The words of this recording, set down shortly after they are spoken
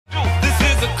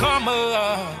come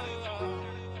up.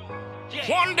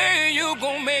 One day you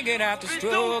gon' make it out the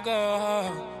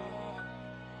struggle.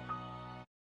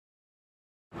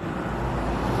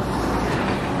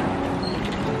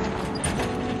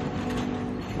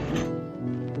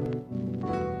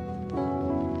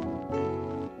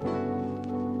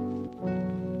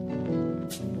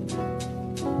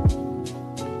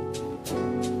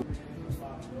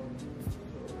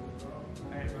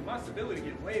 My stability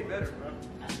get way better, bro.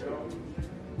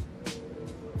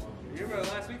 You remember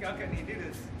last week I couldn't even do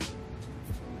this.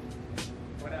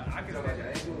 But I could have your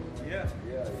ankle. Yeah.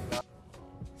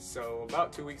 So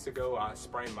about 2 weeks ago, I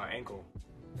sprained my ankle,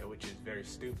 which is very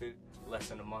stupid. Less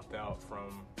than a month out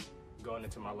from going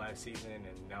into my last season, and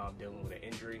now I'm dealing with an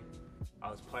injury.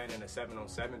 I was playing in a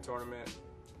 7-on-7 tournament,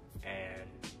 and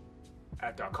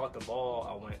after I caught the ball,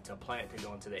 I went to plant to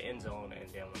go into the end zone, and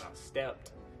then when I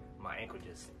stepped, my ankle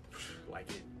just, like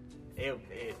it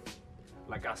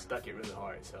like I stuck it really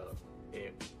hard, so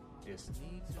it just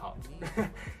popped.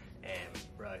 And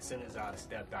bro, as soon as I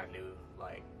stepped, I knew,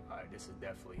 like, all right, this is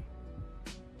definitely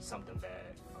something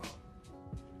bad.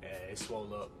 And it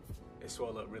swelled up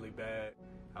really bad.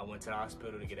 I went to the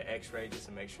hospital to get an x-ray just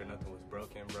to make sure nothing was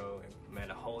broken, bro. And man,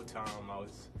 the whole time I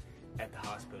was at the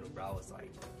hospital, bro, I was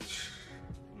like,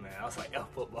 man, I was like, F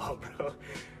football, bro.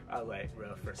 I was like,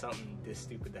 bro, for something this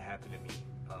stupid to happen to me,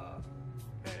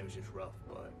 man, it was just rough.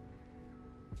 But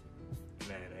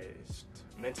man,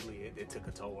 mentally, it took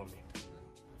a toll on me.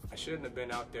 I shouldn't have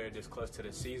been out there this close to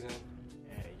the season,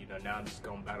 and you know, now I'm just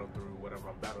gonna battle through whatever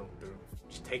I'm battling through.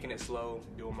 Just taking it slow,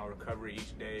 doing my recovery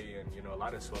each day, and you know, a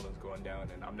lot of swelling's going down,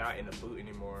 and I'm not in the boot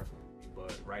anymore.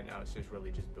 But right now, it's just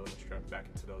really just building strength back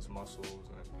into those muscles,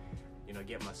 and you know,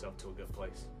 get myself to a good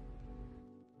place.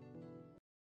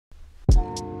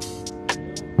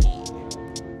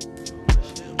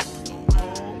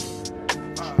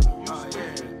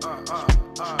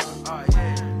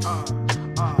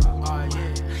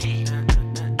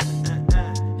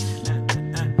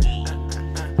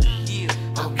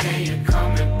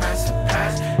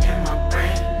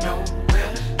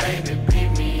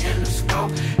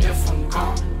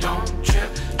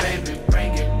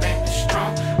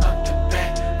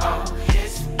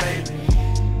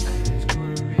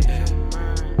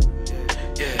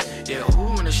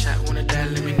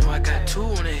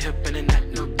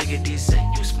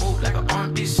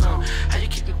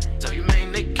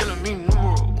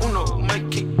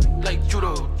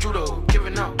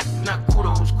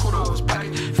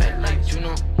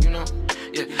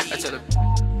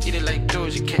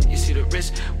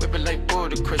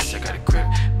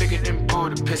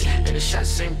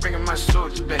 Ain't bringing my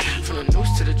soldiers back. From the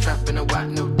noose to the trap and a white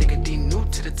no diggity, new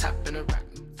to the top and a rock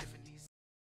new Tiffany's.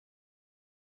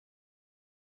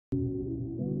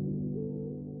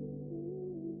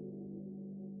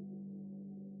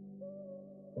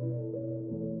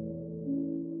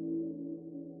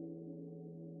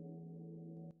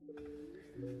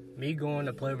 Me going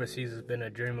to play overseas has been a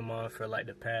dream of mine for like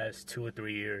the past 2 or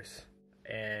 3 years,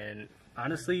 and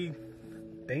honestly,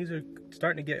 things are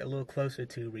starting to get a little closer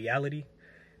to reality.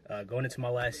 Going into my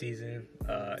last season,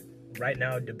 right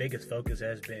now the biggest focus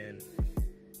has been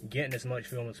getting as much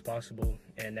film as possible,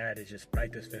 and that is just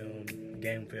practice film,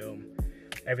 game film,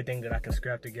 everything that I can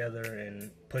scrap together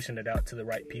and pushing it out to the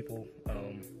right people.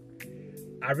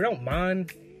 I don't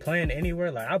mind playing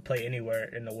anywhere. Like, I'll play anywhere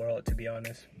in the world, to be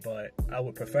honest, but I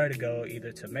would prefer to go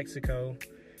either to Mexico,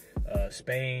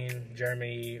 Spain,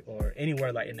 Germany, or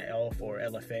anywhere like in the ELF or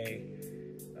LFA.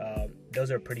 Those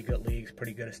are pretty good leagues,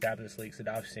 pretty good established leagues that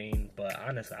I've seen, but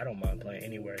honestly, I don't mind playing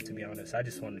anywhere, to be honest. I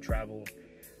just want to travel,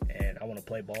 and I want to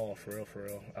play ball for real, for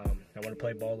real. I want to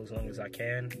play ball as long as I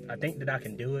can. I think that I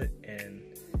can do it, and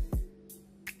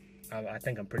I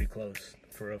think I'm pretty close,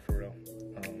 for real, for real.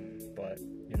 But,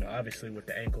 you know, obviously with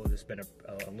the ankle, it's been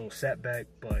a little setback,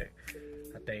 but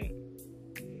I think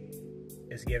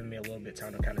it's giving me a little bit of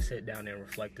time to kind of sit down and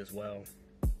reflect as well.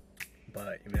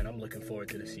 But, man, I'm looking forward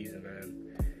to the season,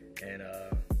 man. And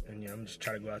you know, I'm just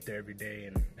trying to go out there every day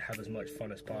and have as much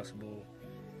fun as possible,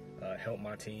 help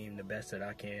my team the best that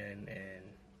I can, and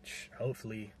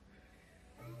hopefully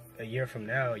a year from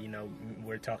now, you know,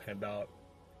 we're talking about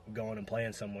going and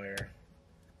playing somewhere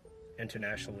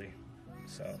internationally.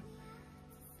 So,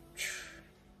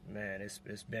 man, it's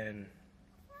been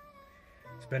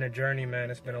a journey, man.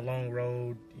 It's been a long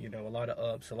road, you know, a lot of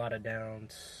ups, a lot of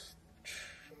downs.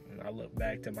 I look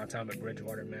back to my time at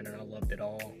Bridgewater, man, and I loved it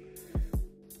all.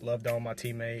 Loved all my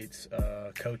teammates,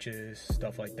 coaches,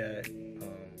 stuff like that.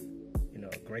 You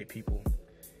know, great people.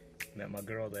 Met my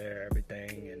girl there,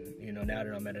 everything. And, you know, now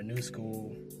that I'm at a new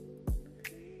school,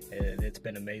 It's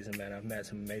been amazing, man. I've met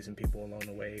some amazing people along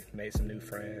the way, made some new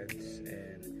friends,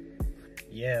 and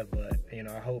yeah, but you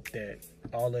know, I hope that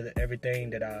everything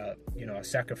that I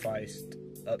sacrificed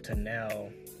up to now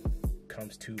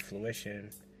comes to fruition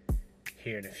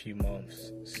here in a few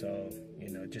months. So, you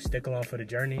know, just stick along for the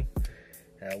journey.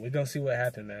 We're gonna see what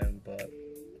happens, man. But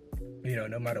you know,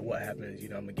 no matter what happens, you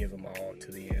know, I'm gonna give them all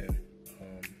to the end.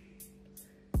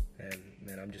 And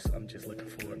man, I'm just looking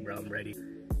forward, bro. I'm ready.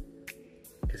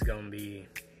 It's gonna be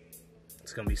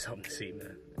something to see,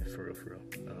 man. For real.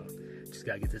 Just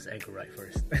gotta get this ankle right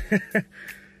first.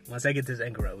 Once I get this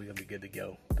ankle right, we're gonna be good to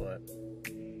go. But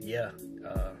yeah,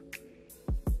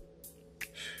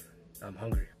 I'm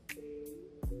hungry.